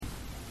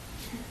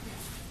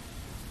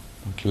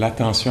Donc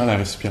l'attention à la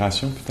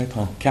respiration peut être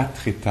en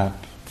 4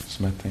 étapes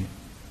ce matin.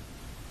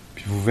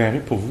 Puis vous verrez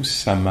pour vous si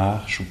ça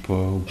marche ou pas,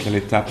 ou quelle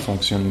étape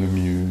fonctionne le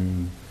mieux,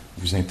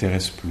 vous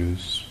intéresse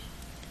plus.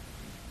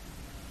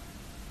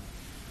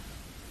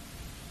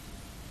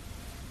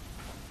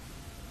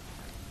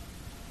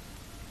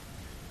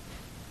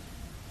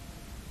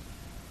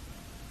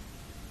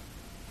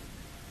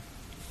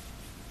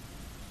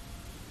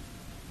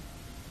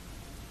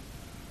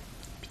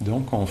 Puis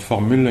donc on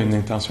formule une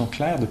intention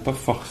claire de ne pas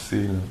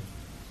forcer, là.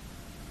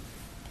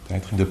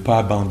 Peut-être de ne pas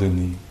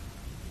abandonner,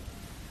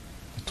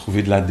 de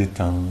trouver de la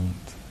détente.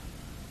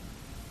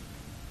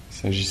 Il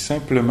s'agit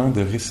simplement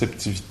de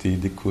réceptivité,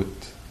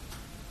 d'écoute.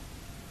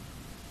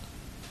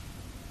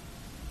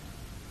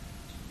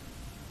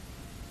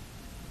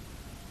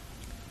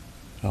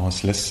 Alors on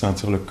se laisse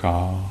sentir le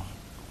corps.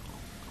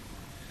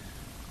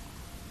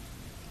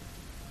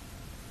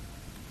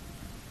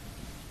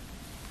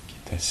 Qui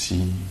est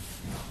assis.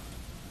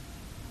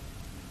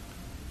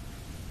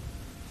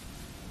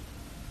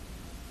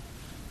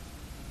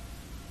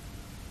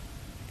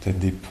 Peut-être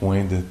des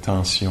points de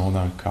tension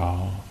dans le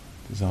corps,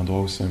 des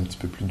endroits où c'est un petit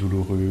peu plus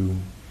douloureux ou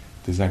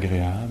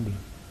désagréable.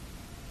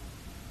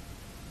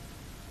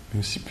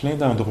 Mais aussi plein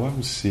d'endroits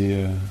où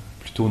c'est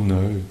plutôt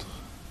neutre.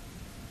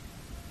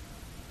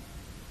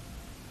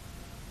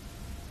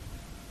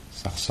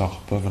 Ça ne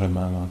ressort pas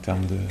vraiment en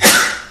termes de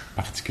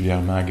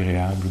particulièrement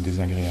agréable ou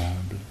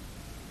désagréable.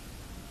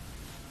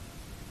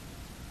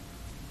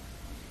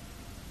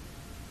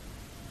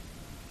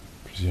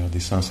 Des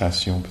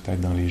sensations peut-être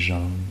dans les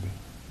jambes.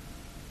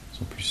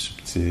 Sont plus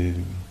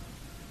subtiles,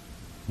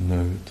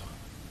 neutres.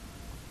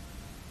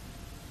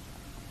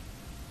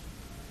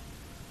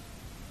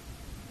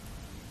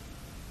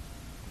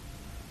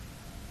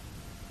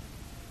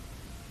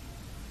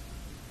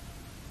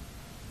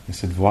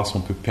 Essaie de voir si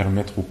on peut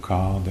permettre au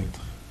corps d'être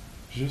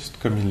juste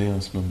comme il est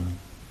en ce moment.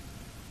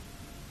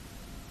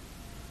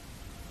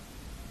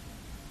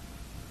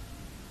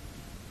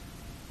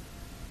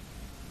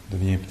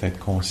 Deviens peut-être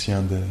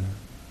conscient de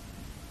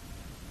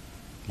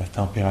la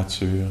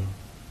température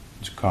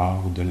du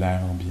corps ou de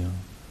l'air ambiant.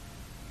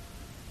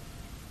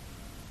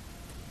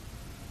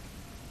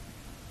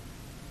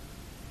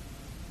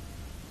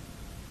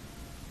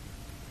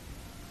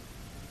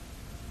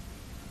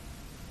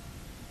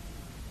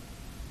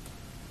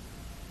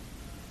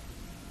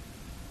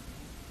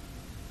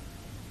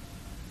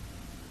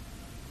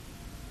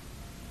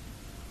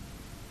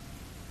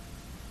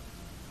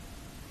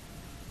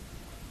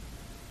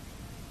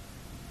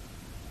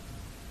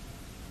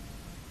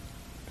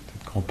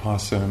 On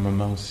passe un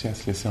moment aussi à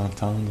se laisser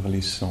entendre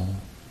les sons,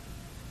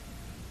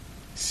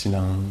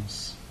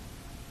 silence,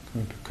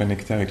 un peu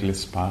connecté avec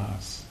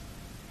l'espace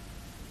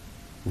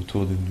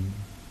autour de nous.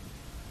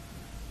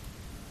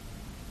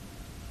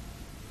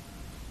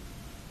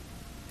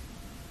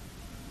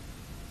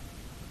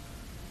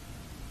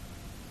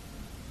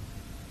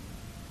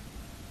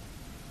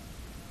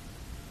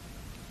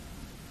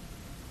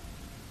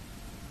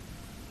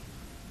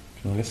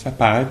 Puis on laisse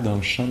apparaître dans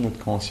le champ de notre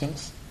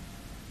conscience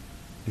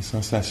les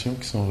sensations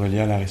qui sont reliées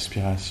à la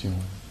respiration.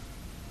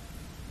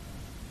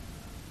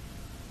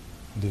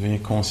 On devient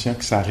conscient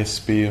que ça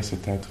respire,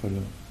 cet être-là.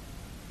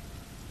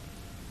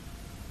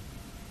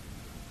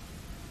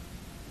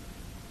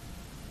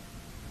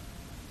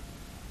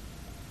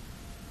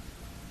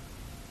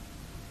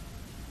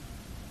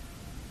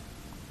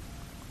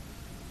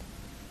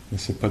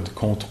 N'essaie pas de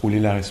contrôler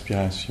la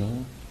respiration,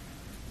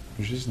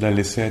 juste de la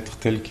laisser être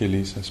telle qu'elle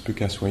est. Ça se peut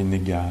qu'elle soit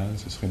inégale,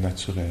 ce serait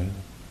naturel.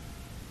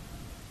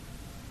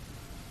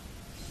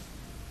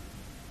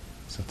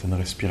 Certaines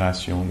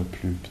respirations,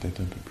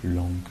 peut-être un peu plus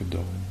longues que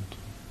d'autres.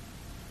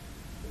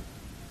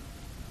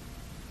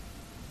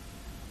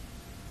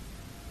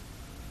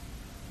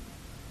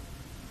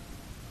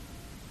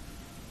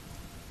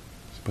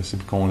 C'est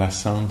possible qu'on la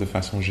sente de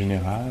façon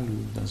générale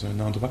ou dans un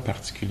endroit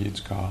particulier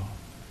du corps.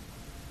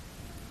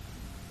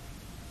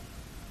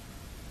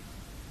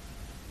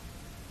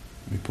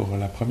 Mais pour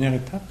la première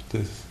étape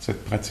de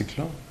cette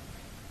pratique-là,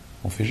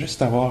 on fait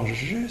juste avoir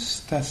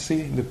juste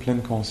assez de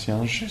pleine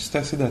conscience, juste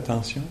assez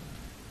d'attention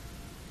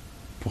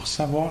pour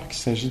savoir qu'il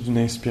s'agit d'une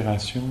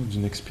inspiration ou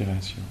d'une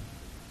expiration.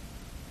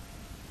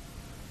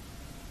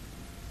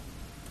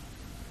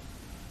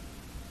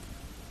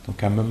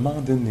 Donc à un moment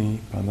donné,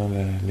 pendant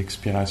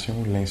l'expiration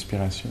ou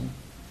l'inspiration,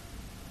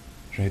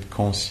 je vais être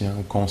conscient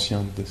ou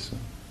consciente de ça.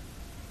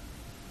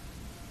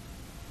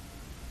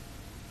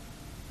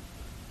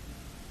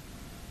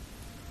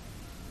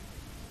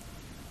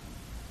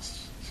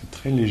 C'est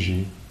très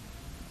léger.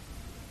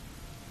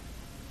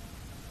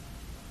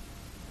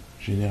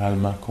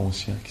 Généralement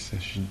conscient qu'il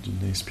s'agit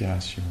d'une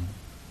inspiration,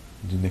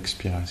 d'une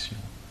expiration.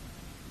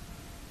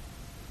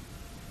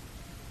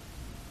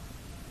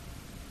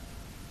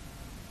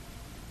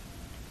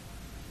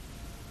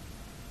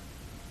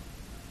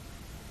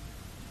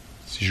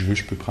 Si je veux,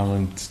 je peux prendre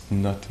une petite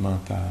note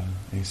mentale.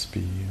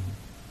 Inspire,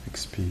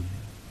 expire,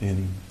 in,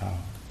 out.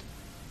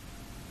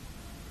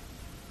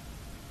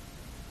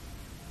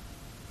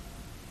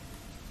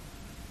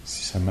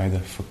 Si ça m'aide à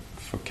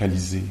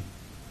focaliser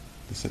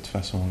de cette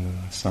façon-là,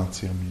 à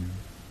sentir mieux.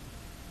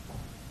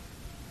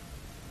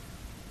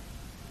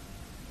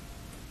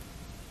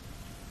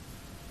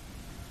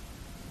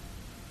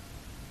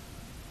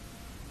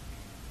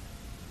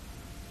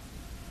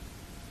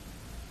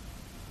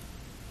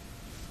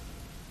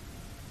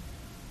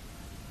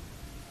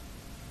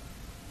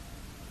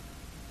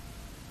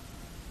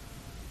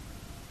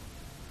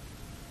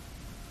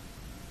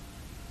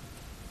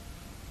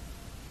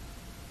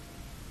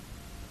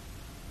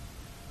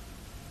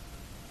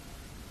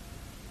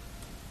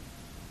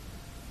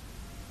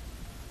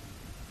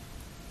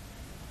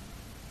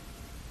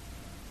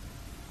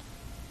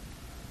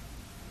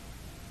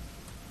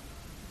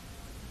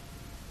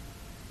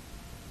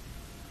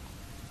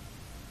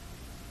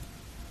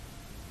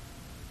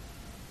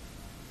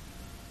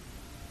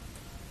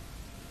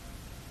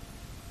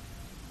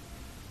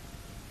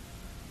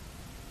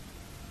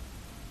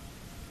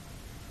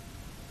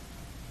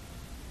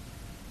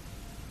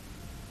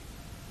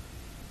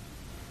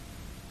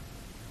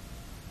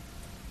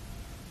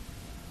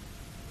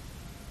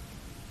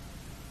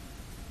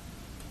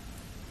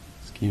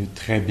 Ce qui est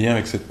très bien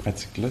avec cette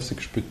pratique-là, c'est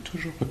que je peux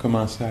toujours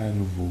recommencer à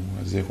nouveau,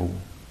 à zéro,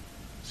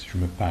 si je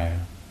me perds.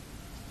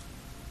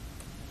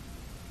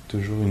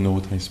 Toujours une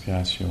autre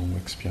inspiration ou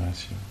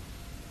expiration.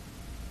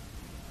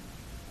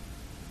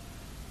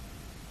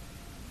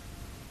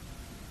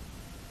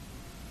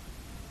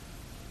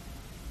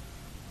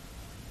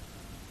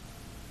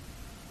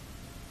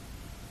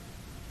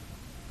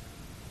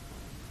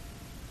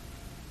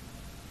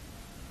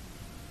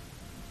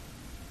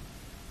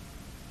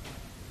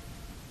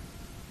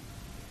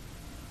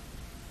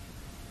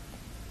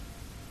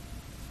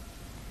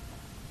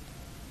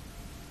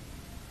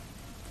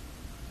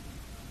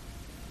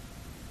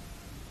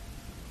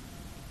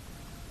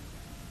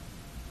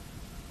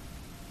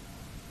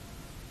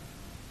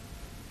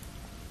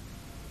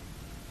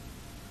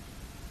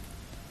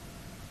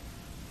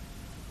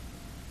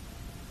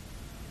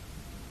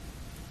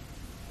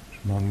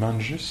 Je m'en demande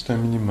juste un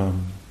minimum.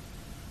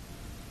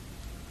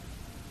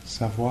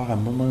 Savoir à un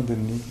moment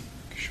donné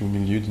que je suis au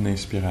milieu d'une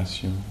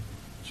inspiration,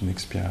 d'une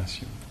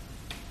expiration.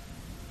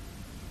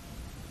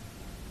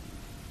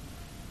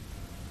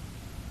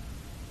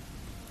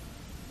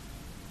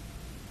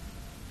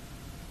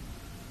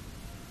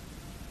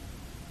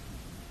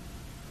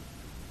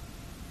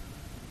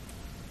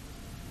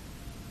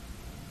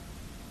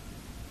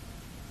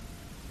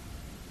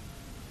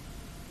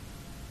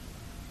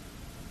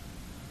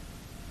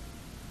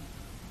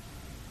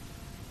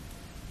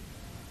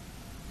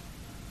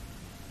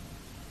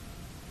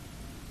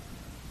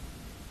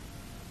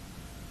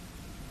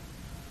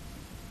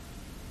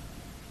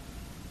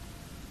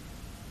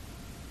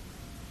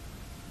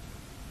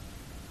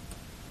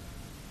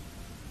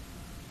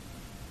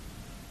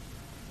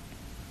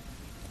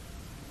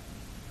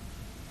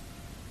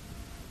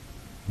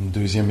 Une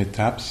deuxième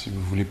étape, si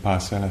vous voulez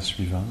passer à la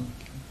suivante,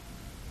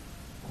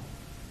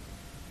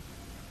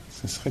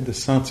 ce serait de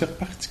sentir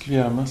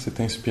particulièrement cette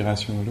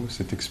inspiration-là ou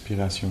cette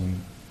expiration-là,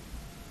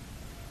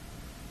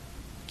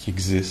 qui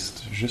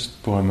existe juste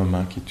pour un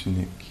moment, qui est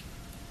unique.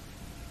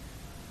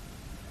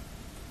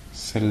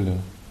 Celle-là,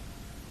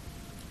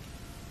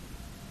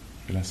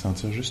 je vais la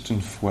sentir juste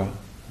une fois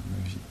dans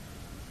ma vie.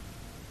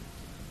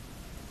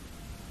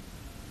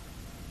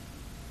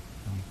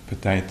 Donc,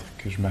 peut-être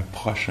que je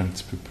m'approche un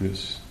petit peu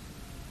plus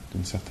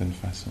d'une certaine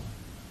façon.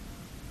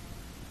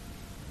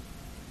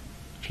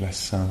 Je la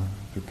sens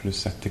un peu plus,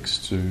 sa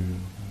texture.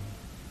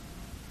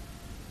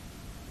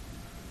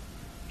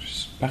 Je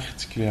suis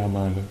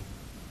particulièrement là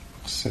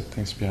pour cette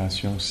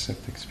inspiration,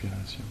 cette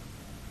expiration.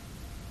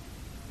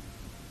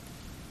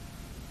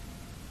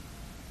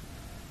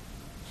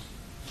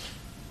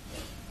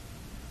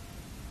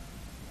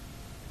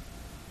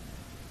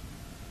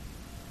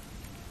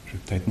 Je vais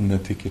peut-être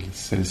noter que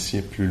celle-ci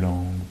est plus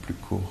longue ou plus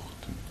courte.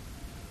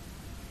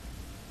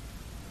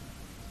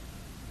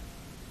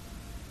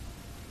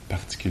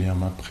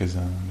 Particulièrement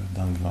présent là,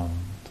 dans le ventre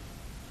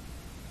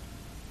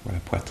ou à la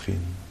poitrine.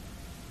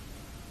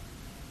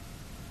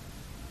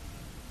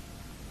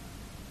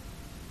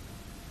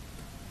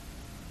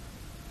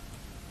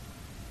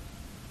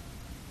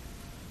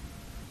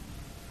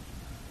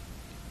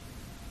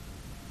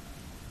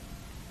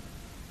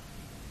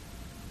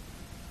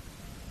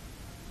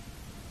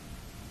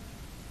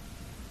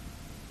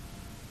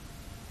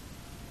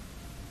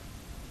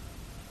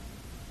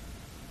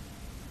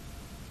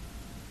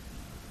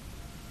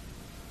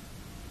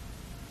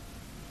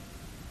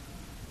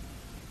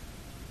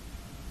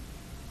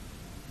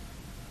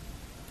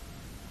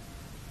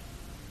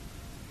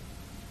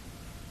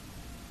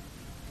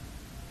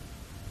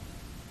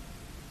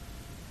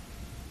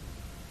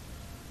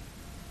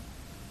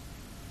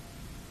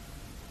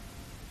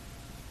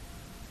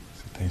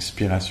 Cette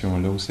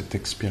inspiration-là ou cette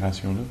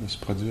expiration-là va se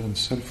produire une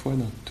seule fois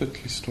dans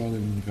toute l'histoire de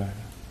l'univers.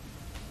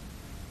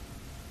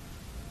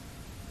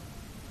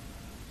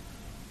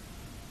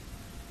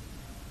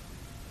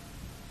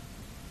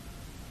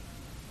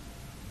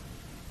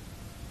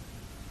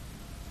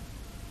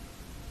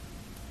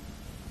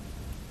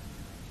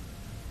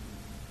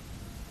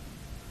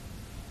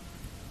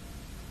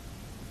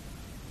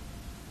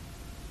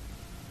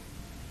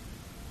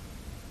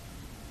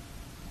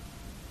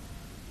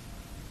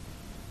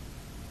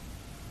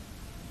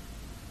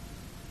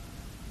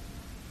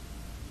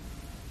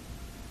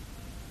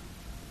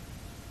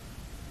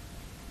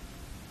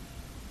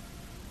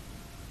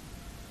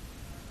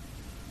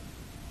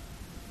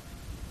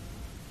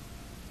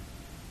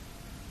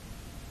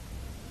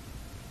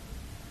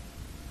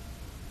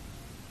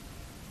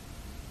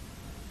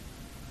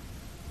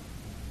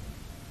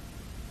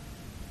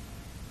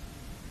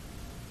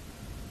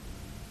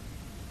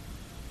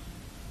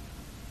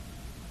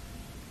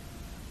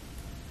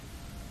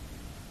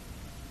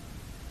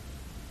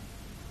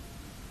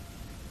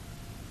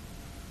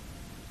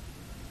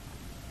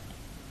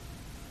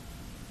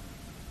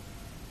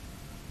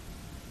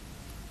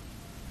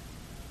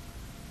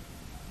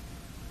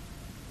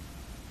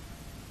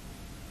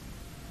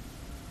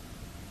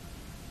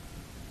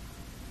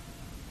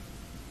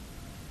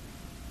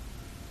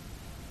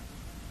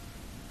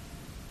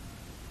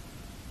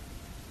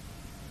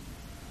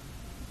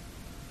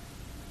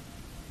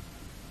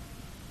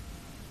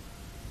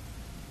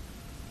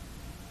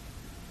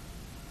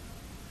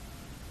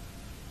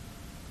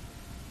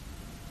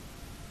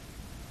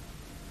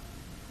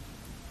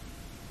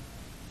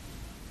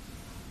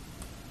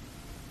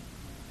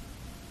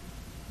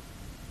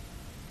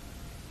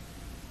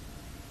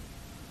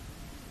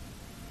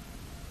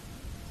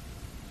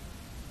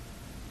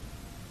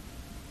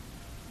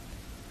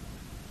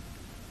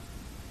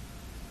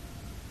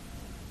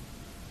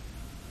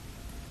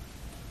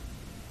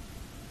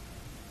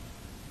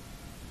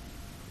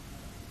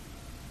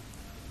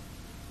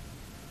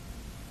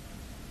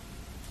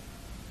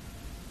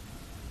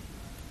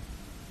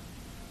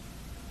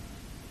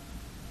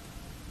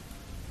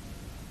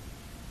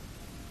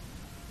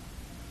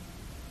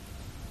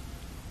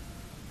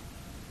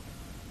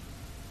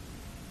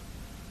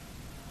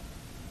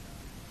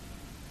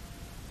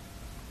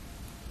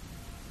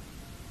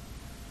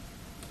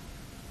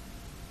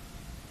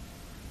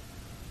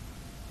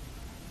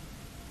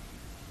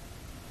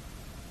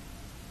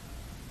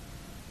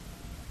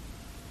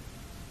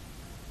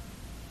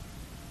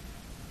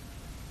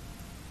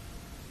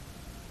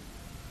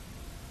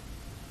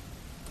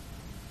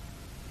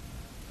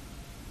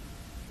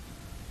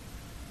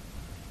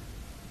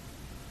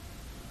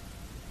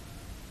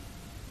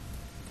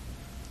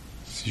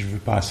 Si je veux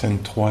passer à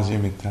une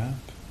troisième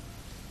étape,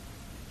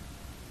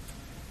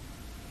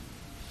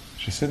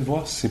 j'essaie de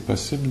voir si c'est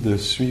possible de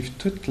suivre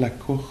toute la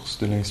course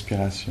de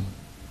l'inspiration,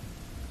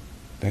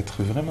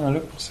 d'être vraiment là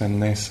pour sa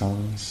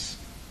naissance,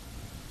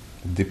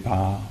 le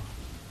départ,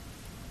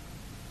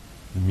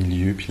 le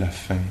milieu puis la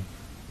fin.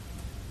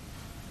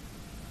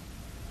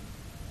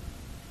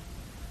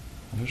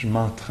 Là, je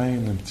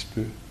m'entraîne un petit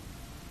peu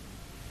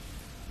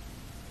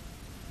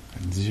à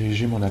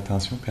diriger mon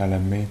attention puis à la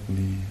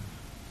maintenir.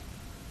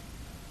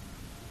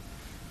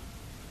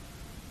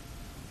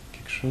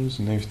 Quelque chose,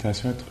 une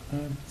invitation à être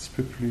un petit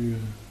peu plus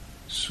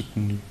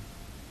soutenu.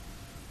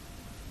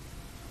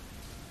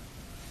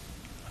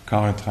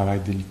 Encore un travail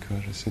délicat.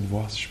 J'essaie de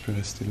voir si je peux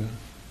rester là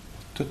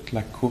pour toute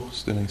la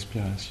course de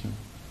l'inspiration.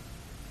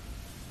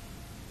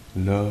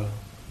 Là,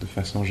 de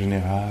façon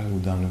générale, ou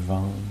dans le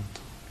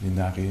ventre, les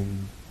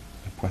narines,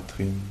 la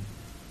poitrine,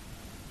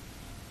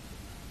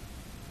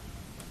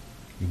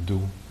 le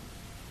dos.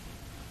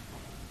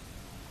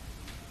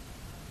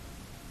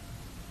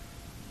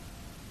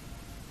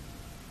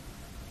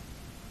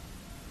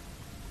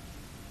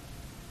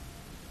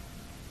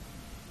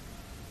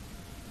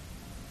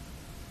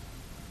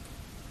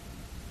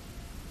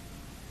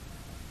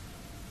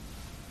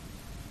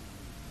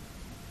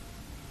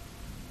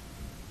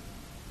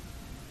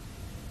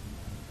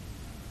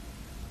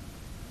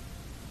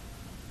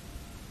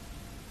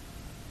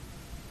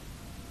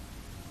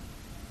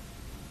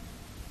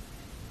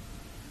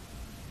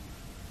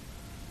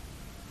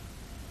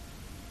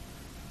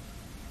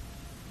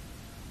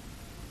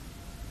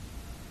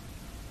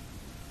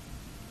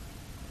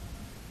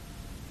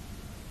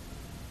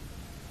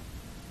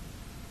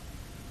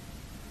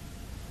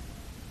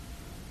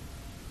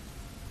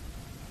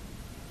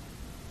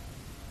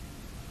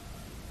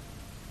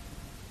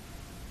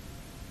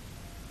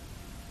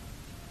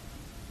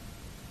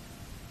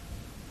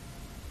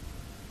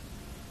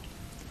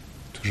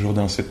 Toujours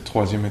dans cette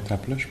troisième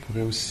étape-là, je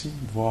pourrais aussi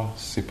voir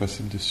si c'est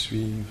possible de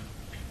suivre,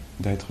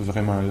 d'être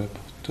vraiment là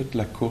pour toute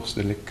la course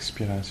de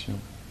l'expiration.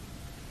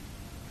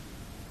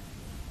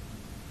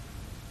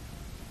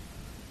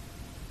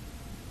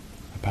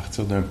 À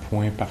partir d'un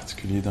point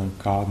particulier dans le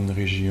corps, d'une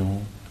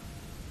région,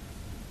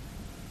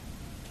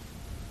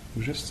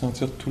 ou juste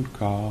sentir tout le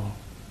corps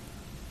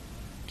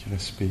qui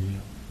respire.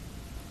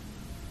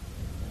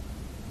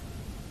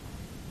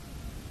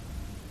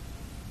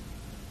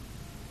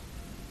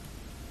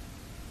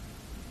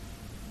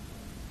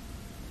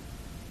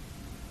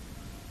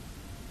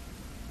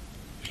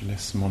 Je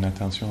laisse mon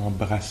attention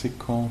embrasser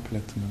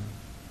complètement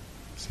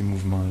ces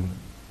mouvements-là.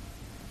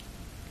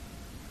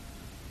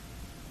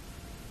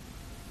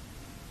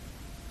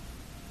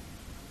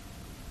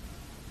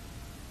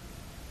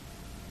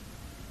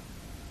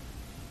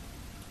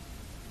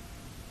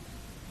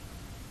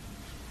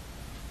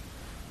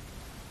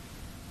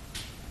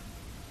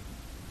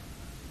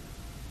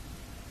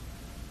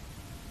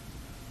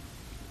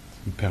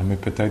 Ça me permet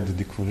peut-être de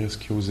découvrir ce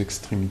qu'il y a aux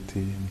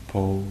extrémités, une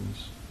pause.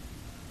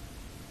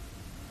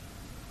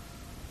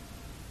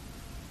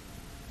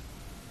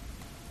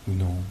 Ou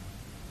non.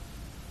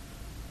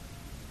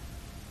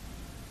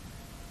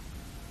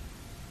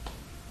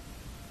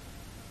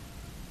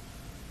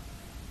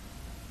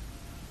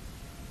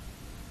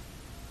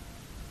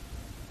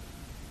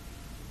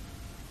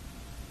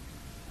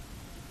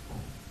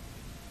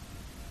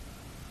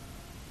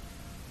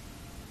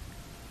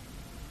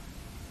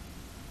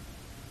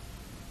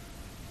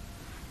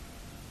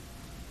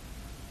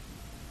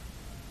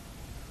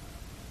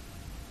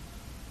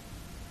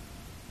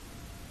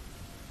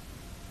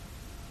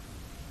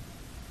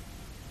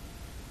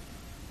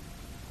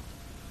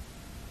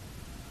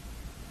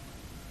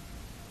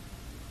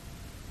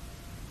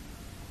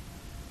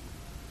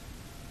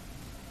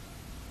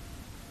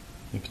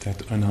 Il y a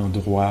peut-être un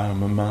endroit, un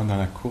moment dans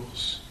la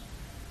course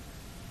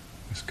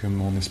où est-ce que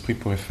mon esprit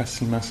pourrait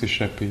facilement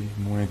s'échapper,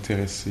 moins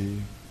intéressé,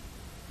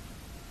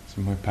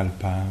 c'est moins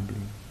palpable.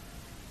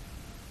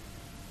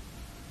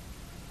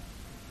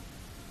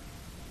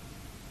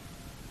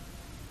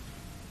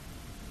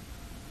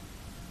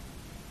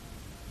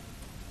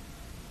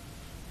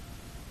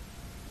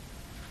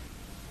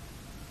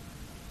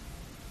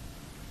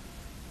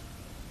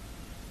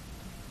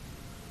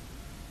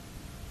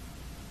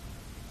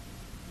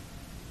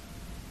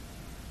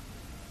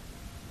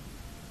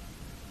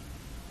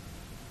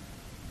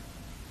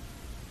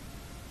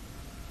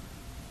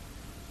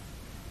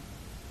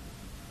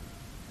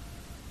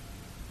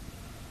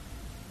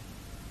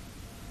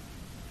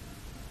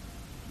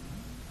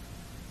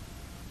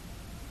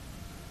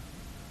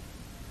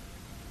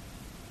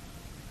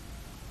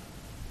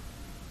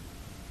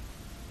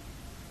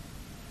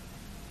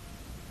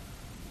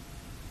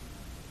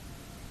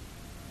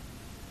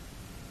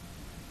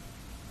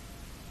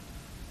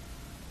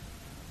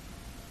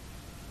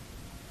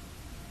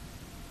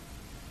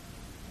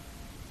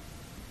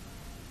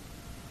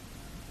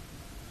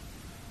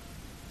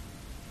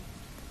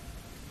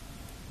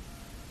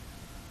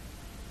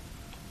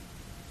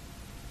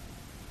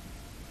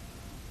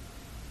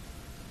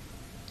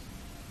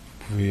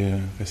 pouvez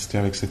rester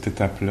avec cette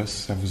étape-là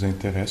si ça vous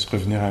intéresse,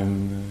 revenir à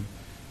une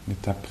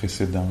étape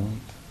précédente.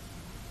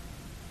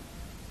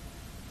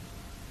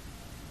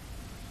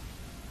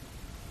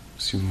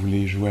 Si vous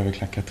voulez jouer avec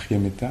la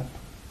 4e étape,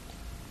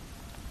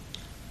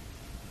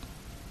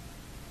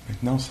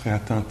 maintenant on serait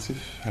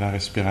attentif à la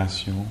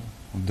respiration,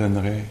 on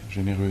donnerait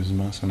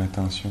généreusement son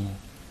attention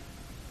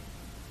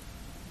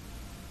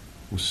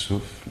au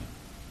souffle,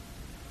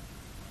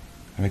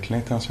 avec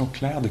l'intention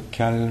claire de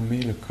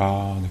calmer le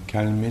corps, de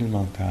calmer le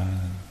mental,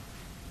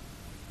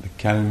 de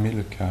calmer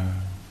le cœur.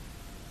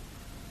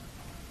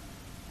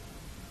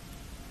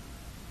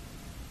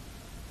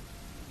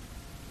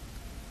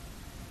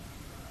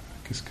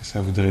 Qu'est-ce que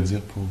ça voudrait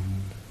dire pour vous?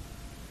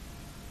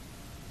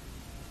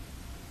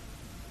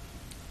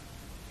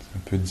 C'est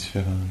un peu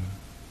différent, là.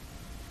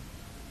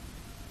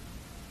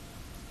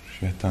 Je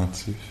suis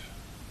attentif,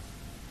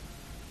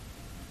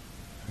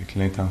 avec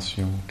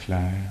l'intention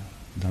claire,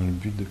 dans le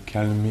but de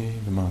calmer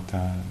le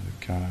mental,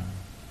 le cœur,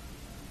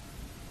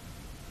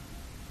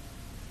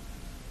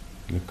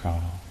 le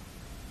corps.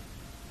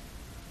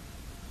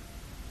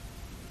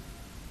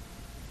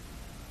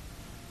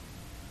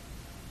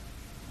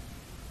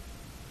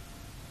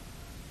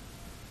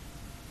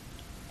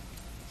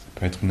 Ça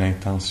peut être une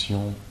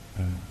intention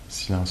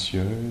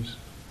silencieuse.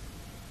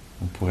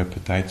 On pourrait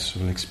peut-être,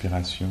 sur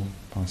l'expiration,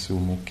 penser au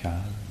mot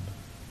calme,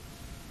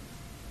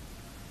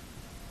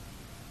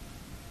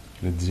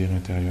 le dire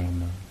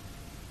intérieurement,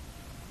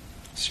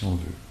 si on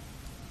veut.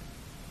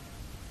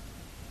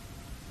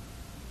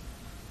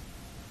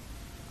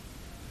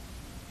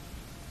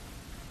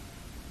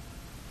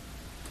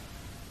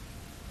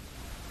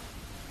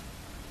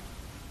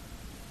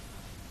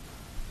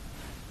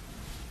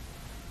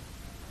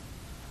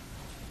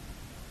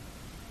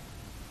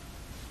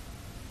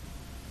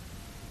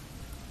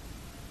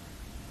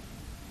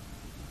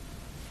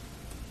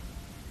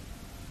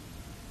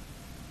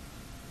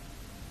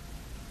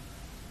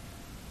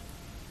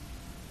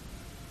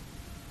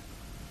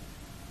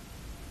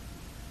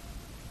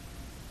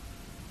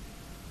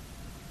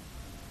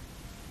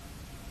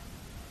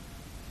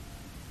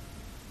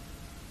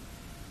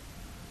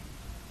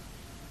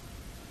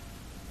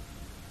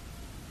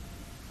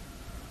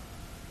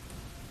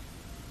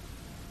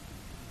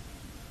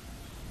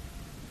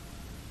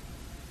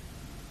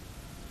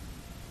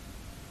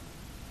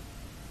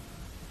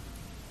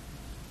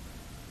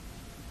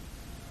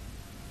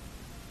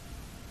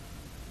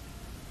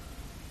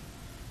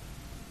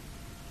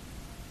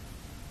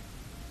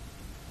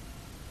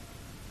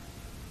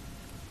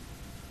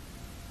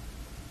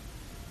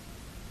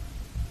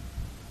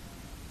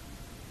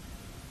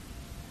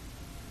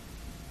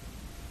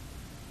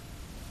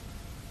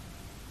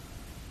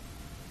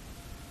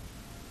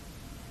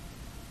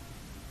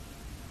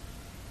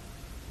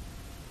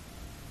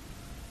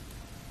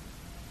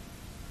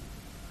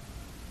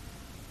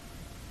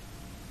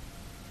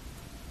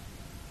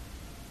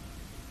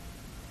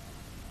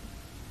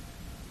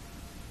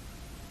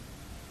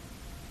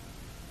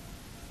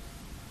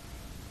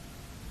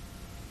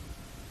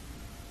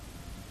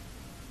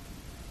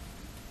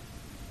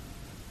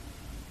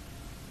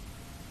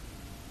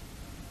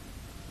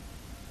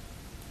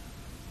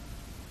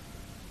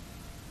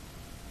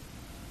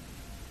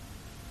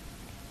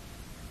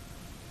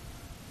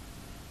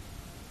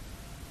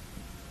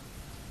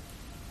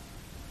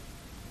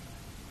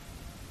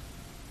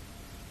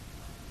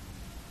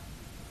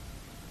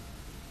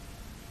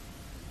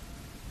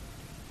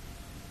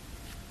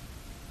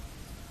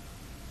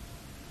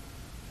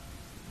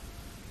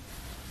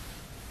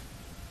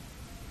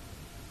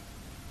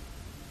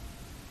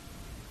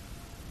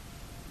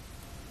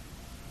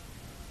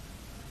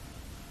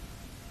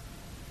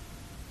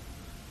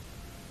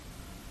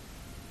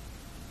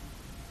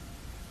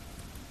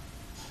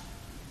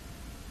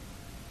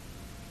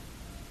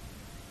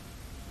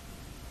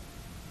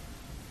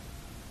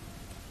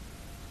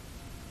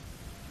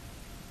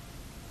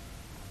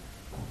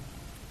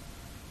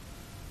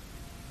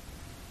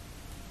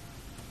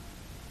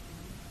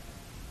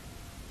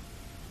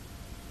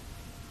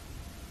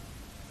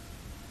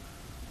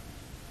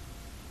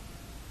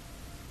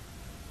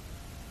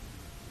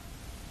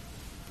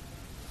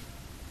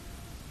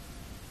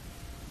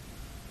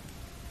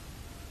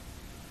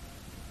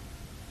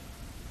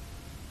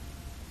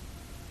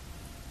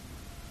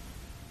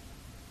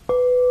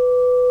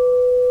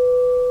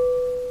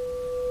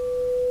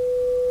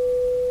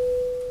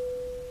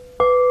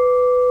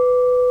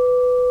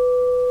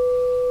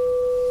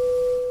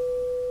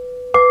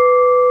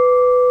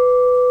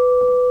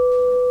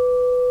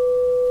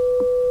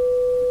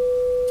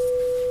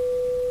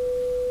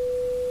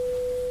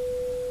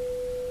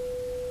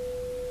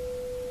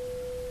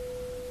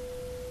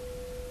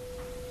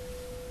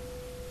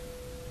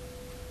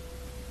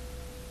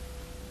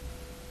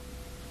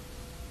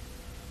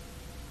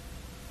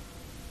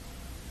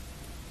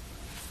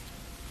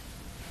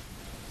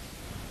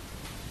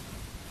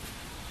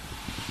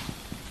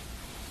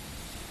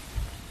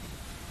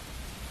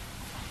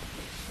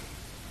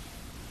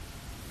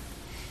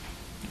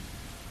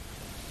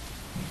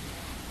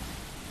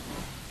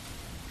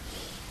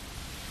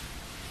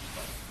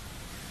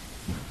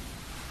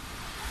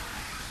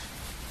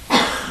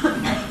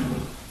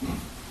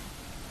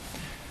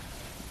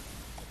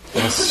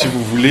 si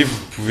vous voulez, vous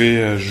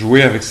pouvez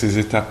jouer avec ces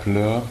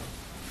étapes-là.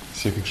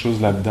 S'il y a quelque chose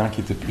là-dedans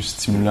qui était plus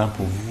stimulant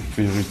pour vous, vous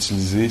pouvez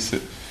réutiliser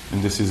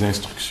une de ces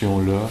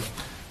instructions-là,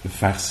 le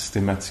faire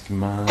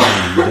systématiquement,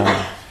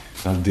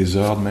 dans le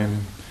désordre même,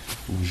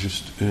 ou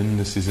juste une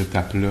de ces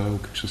étapes-là, ou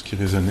quelque chose qui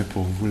résonnait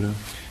pour vous, là.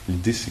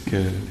 L'idée, c'est que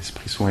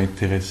l'esprit soit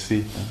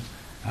intéressé. Hein?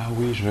 Ah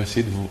oui, je vais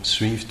essayer de vous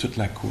suivre toute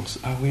la course.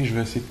 Ah oui, je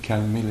vais essayer de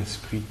calmer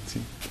l'esprit. Tu sais.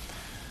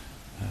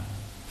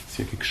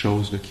 S'il y a quelque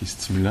chose là, qui est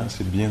stimulant,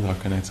 c'est bien de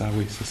reconnaître ça. Ah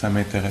oui, ça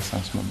m'intéresse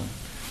en ce moment.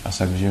 Alors,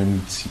 ça devient un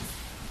outil.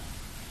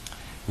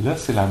 Et là,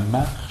 c'est la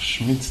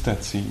marche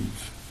méditative.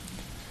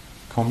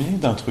 Combien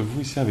d'entre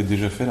vous ici avaient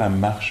déjà fait la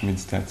marche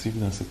méditative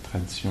dans cette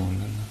tradition-là?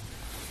 Là?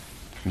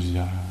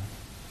 Plusieurs.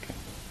 Okay.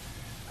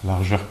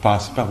 Alors, je vais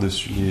repasser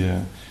par-dessus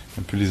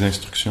un peu les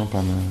instructions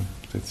pendant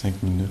peut-être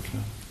 5 minutes. Là.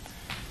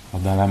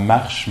 Alors, dans la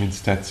marche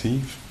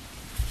méditative,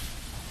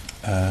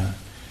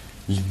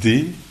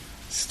 l'idée,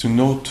 c'est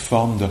une autre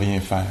forme de rien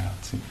faire.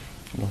 Tu sais.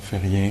 On ne fait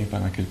rien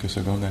pendant quelques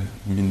secondes,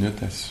 une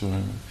minute, assis sur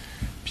un...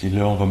 Puis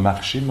là, on va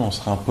marcher, mais on ne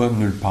se rend pas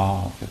nulle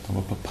part, en fait. On ne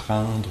va pas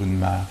prendre une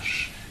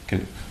marche. On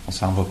ne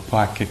s'en va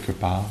pas à quelque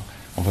part.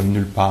 On va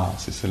nulle part.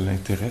 C'est ça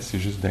l'intérêt, c'est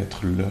juste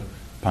d'être là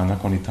pendant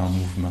qu'on est en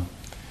mouvement.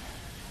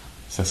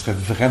 Ça serait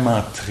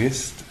vraiment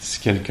triste si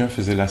quelqu'un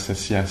faisait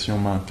l'association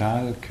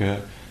mentale que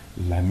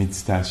la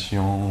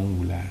méditation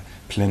ou la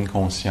pleine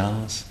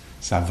conscience,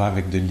 ça va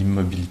avec de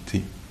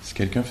l'immobilité. Si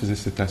quelqu'un faisait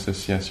cette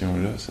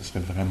association-là, ça serait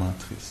vraiment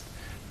triste.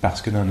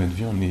 Parce que dans notre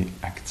vie, on est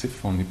actif,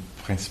 on est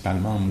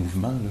principalement en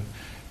mouvement, là,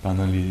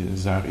 pendant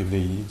les heures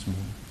éveillées du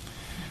monde.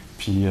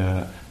 Puis,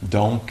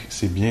 donc,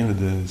 c'est bien là,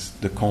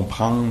 de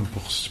comprendre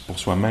pour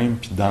soi-même,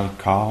 puis dans le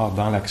corps,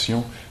 dans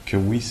l'action, que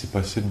oui, c'est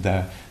possible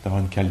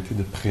d'avoir une qualité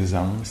de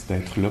présence,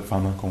 d'être là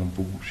pendant qu'on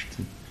bouge. Tu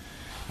sais.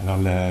 Alors,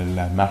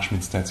 la marche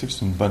méditative,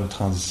 c'est une bonne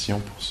transition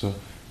pour ça,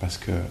 parce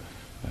que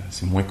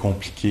c'est moins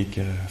compliqué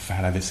que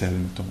faire la vaisselle,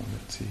 mettons, là,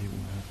 tu sais, ou,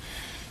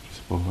 je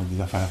sais pas,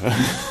 des affaires,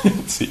 tu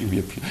sais, où il y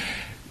a plus...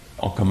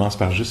 On commence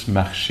par juste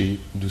marcher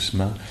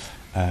doucement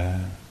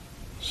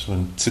sur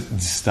une petite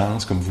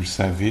distance, comme vous le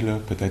savez, là,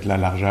 peut-être la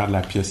largeur de la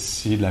pièce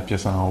ici, de la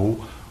pièce en haut,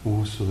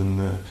 ou sur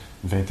une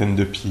vingtaine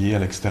de pieds à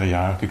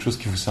l'extérieur, quelque chose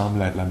qui vous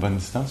semble être la bonne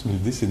distance, mais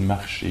l'idée c'est de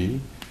marcher,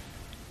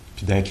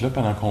 puis d'être là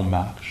pendant qu'on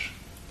marche,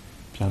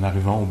 puis en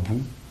arrivant au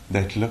bout,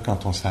 d'être là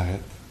quand on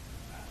s'arrête,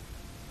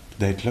 puis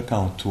d'être là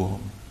quand on tourne,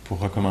 pour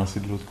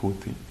recommencer de l'autre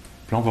côté.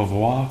 Puis là, on va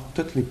voir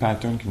tous les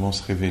patterns qui vont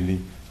se révéler.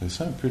 C'est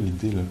ça un peu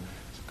l'idée, là,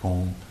 c'est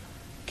qu'on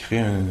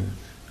crée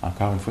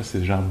encore une fois,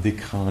 ce genre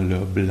d'écran-là,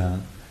 blanc.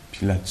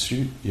 Puis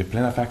là-dessus, il y a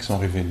plein d'affaires qui sont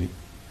révélées.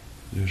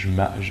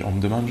 Là, on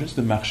me demande juste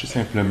de marcher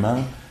simplement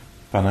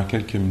pendant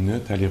quelques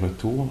minutes,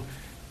 aller-retour,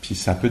 puis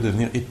ça peut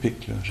devenir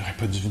épique. Là. J'aurais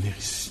pas dû venir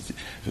ici,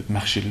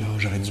 marcher là,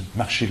 j'aurais dû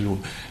marcher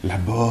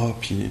là-bas,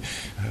 puis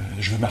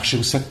je veux marcher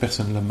où cette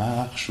personne-là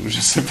marche, ou je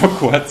sais pas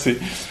quoi, tu sais.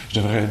 Je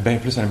devrais bien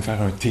plus aller me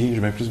faire un thé, j'ai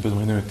bien plus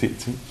besoin d'un thé,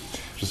 tu sais.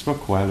 Je sais pas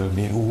quoi, là,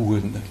 mais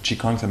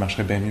Qigong, ça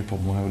marcherait bien mieux pour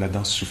moi, ou la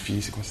danse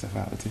soufie, c'est quoi cette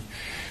affaire, tu sais.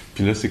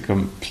 Puis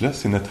là,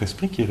 c'est notre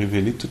esprit qui est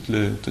révélé,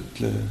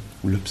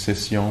 ou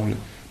l'obsession. Là.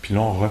 Puis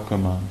là, on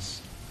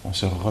recommence. On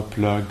se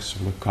replogue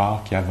sur le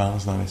corps qui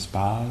avance dans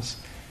l'espace,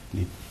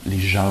 les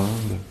jambes.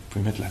 Vous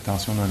pouvez mettre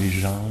l'attention dans les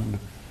jambes,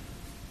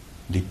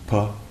 les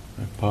pas,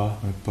 un pas,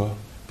 un pas.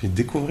 Puis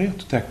découvrir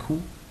tout à coup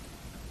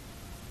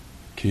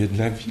qu'il y a de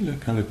la vie là,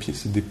 quand le pied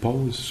se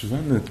dépose.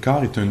 Souvent, notre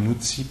corps est un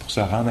outil pour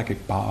se rendre à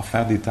quelque part,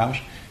 faire des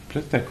tâches. Puis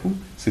là, tout à coup,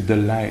 c'est de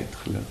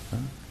l'être. Là, hein?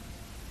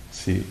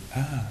 C'est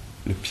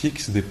le pied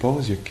qui se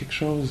dépose, il y a quelque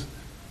chose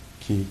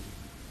qui est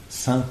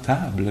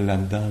sentable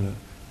là-dedans, là,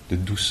 de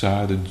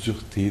douceur, de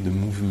dureté, de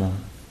mouvement.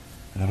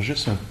 Alors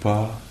juste un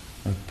pas,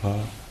 un pas,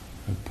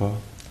 un pas.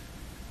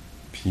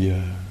 Puis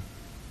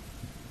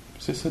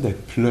c'est ça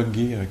d'être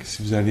plugué avec,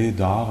 si vous allez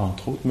dehors,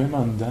 entre autres, même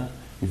en dedans,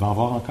 il va y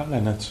avoir encore la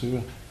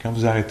nature. Quand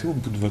vous arrêtez au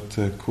bout de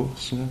votre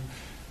course, là,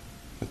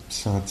 votre petit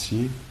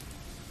sentier,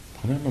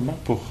 prenez un moment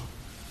pour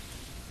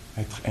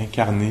être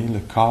incarné, le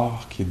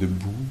corps qui est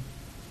debout,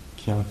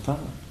 qui entend,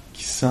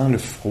 qui sent le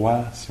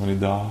froid si on est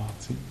dehors,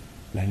 tu sais,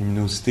 la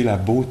luminosité, la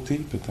beauté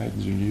peut-être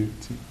du lieu,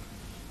 tu sais.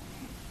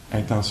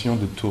 Intention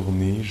de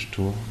tourner, je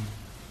tourne,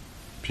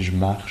 puis je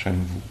marche à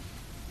nouveau.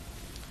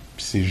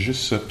 Puis c'est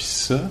juste ça. Puis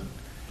ça,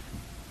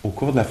 au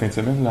cours de la fin de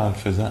semaine, là, en le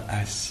faisant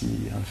assis,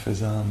 en le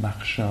faisant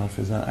marchant, en le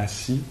faisant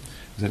assis,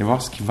 vous allez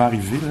voir ce qui va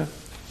arriver, là.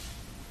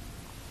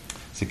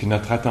 C'est que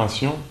notre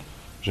attention,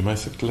 j'aimerais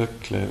ça que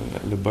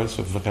le bol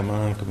soit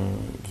vraiment comme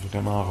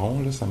vraiment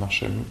rond, là, ça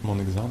marche mieux que mon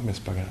exemple, mais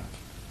c'est pas grave.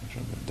 Je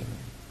vais me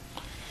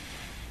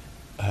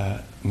donner.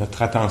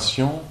 Notre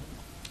attention,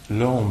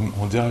 là,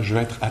 on dit je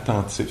vais être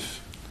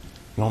attentif.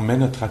 Là, on met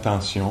notre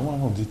attention, hein,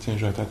 on dit tiens,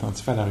 je vais être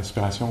attentif à la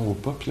respiration ou au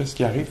pas. Puis là, ce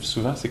qui arrive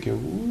souvent, c'est que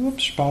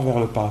je pars vers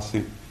le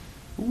passé.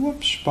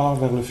 Je pars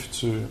vers le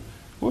futur.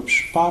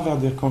 Je pars vers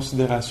des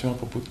considérations à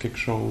propos de quelque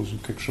chose ou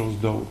quelque chose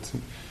d'autre.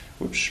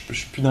 Je ne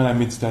suis plus dans la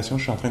méditation,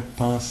 je suis en train de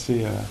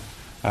penser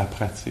à la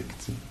pratique.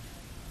 T'sais.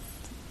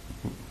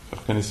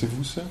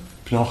 Reconnaissez-vous ça?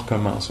 Puis là, on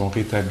recommence, on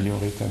rétablit.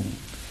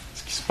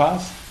 Ce qui se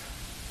passe,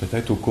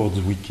 peut-être au cours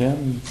du week-end,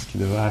 ce qui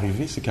devrait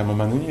arriver, c'est qu'à un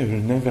moment donné, il y a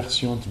une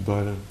inversion du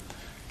bol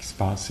qui se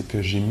passe. C'est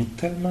que j'ai mis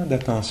tellement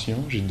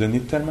d'attention, j'ai donné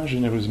tellement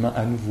généreusement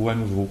à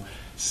nouveau,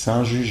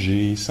 sans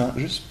juger,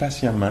 juste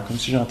patiemment, comme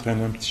si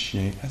j'entraînais un petit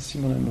chien. Assis,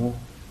 mon amour,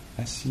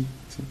 assis.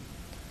 Tu sais.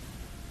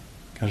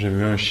 Quand j'avais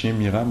vu un chien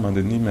Mira, à un moment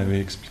donné, il m'avait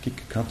expliqué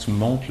que quand tu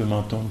montes le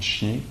menton du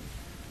chien,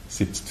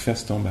 ses petites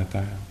fesses tombent à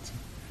terre. Tu sais.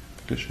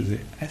 Puis là, je faisais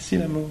assis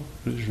l'amour.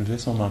 Là, je levais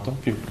son menton,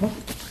 puis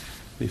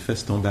les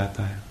fesses tombaient à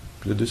terre.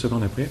 Puis là, 2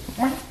 secondes après,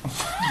 là,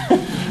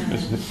 je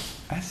disais,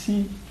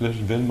 assis. Puis là, je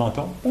levais le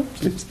menton, puis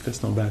les petites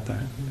fesses tombaient à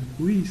terre.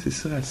 Oui, c'est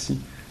ça, assis.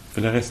 Il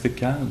fallait rester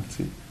calme,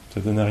 tu sais. Ça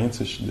ne donnait rien de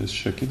se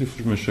choquer. Des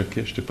fois, je me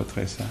choquais, je n'étais pas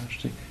très sage,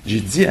 tu sais.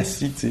 J'ai dit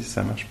assis, tu sais,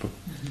 ça ne marche pas.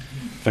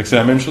 Fait que c'est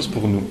la même chose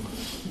pour nous.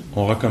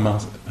 On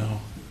recommence. Alors,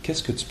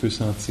 qu'est-ce que tu peux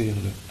sentir,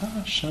 là? Ah,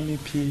 je sens mes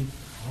pieds.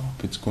 Oh,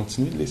 peux-tu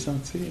continuer de les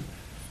sentir?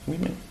 Oui,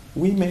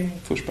 mais, il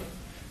faut que je parle.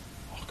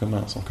 On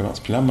commence.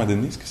 Puis là, à un moment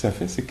donné, ce que ça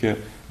fait, c'est que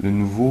le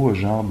nouveau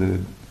genre de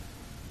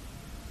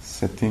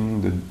setting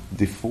de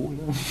défaut,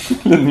 là,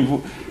 le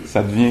niveau,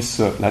 ça devient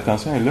ça.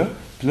 L'attention est là,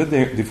 puis là,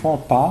 des fois, on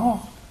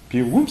part,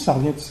 puis ça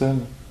revient tout seul.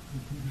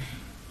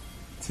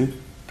 Tu sais?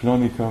 Puis là,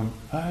 on est comme,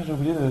 ah, j'ai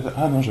oublié de...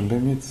 Ah non, j'aime bien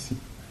mieux être ici.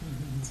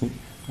 Tu sais?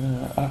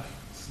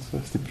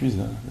 C'est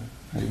épuisant,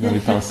 aller dans les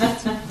pensées.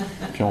 Tu sais?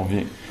 Puis on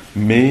vient.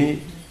 Mais,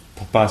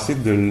 pour passer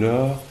de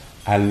là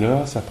à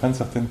là, ça prend une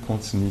certaine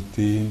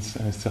continuité,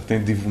 un certain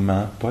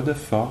dévouement, pas de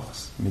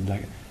force, mais de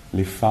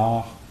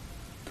l'effort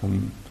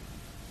comme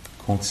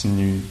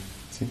continu.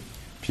 Tu sais.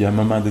 Puis à un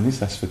moment donné,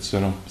 ça se fait tout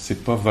seul.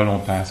 C'est pas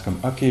volontaire. C'est comme,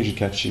 OK, j'ai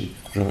catché.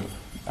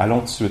 Allons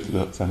tout de suite,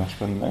 là. Ça marche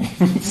pas de même.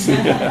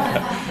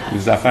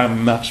 Les affaires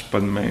marchent pas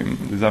de même.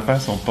 Les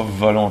affaires sont pas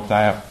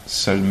volontaires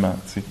seulement.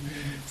 Tu sais.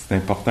 C'est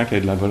important qu'il y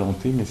ait de la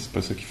volonté, mais c'est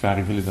pas ça qui fait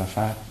arriver les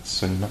affaires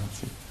seulement. Tu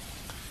sais.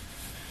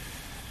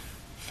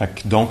 Fait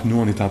que, donc, nous,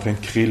 on est en train de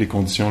créer les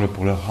conditions là,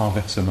 pour le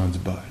renversement du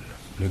bol,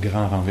 le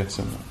grand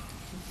renversement.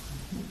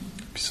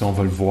 Puis ça, on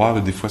va le voir,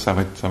 là, des fois, ça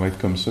va être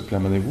comme ça, puis à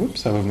un moment donné,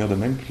 ça va venir de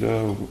même, puis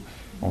là,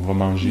 on va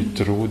manger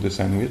trop de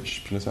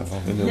sandwich, puis là, ça va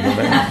venir de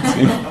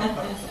même.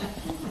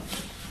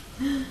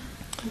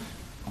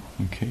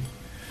 OK.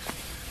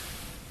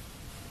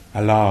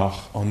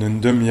 Alors, on a une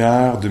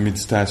demi-heure de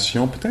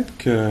méditation. Peut-être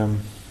que...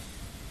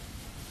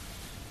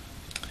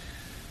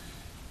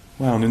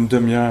 Ouais, on a une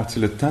demi-heure. Tu sais,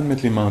 le temps de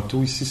mettre les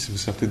manteaux ici, si vous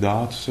sortez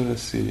dehors, tout ça, là,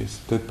 c'est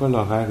peut-être pas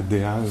l'horaire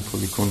idéal pour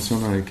les conditions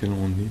dans lesquelles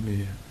on est,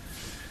 mais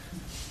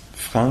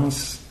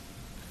France,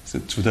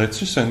 tu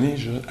voudrais-tu sonner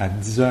à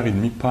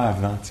 10h30, pas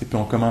avant, tu sais, puis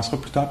on commencera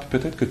plus tard, puis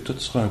peut-être que tout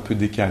sera un peu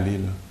décalé,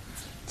 là.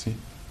 Tu sais.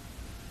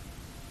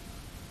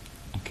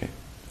 OK.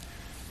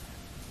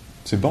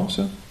 C'est bon,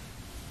 ça?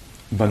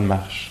 Bonne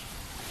marche.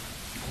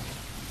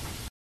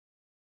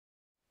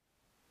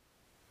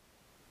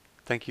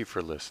 Thank you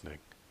for listening.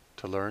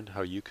 To learn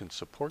how you can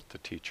support the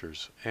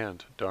teachers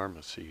and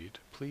Dharma Seed,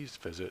 please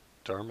visit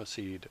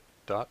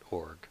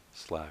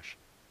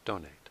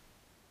dharmaseed.org/donate.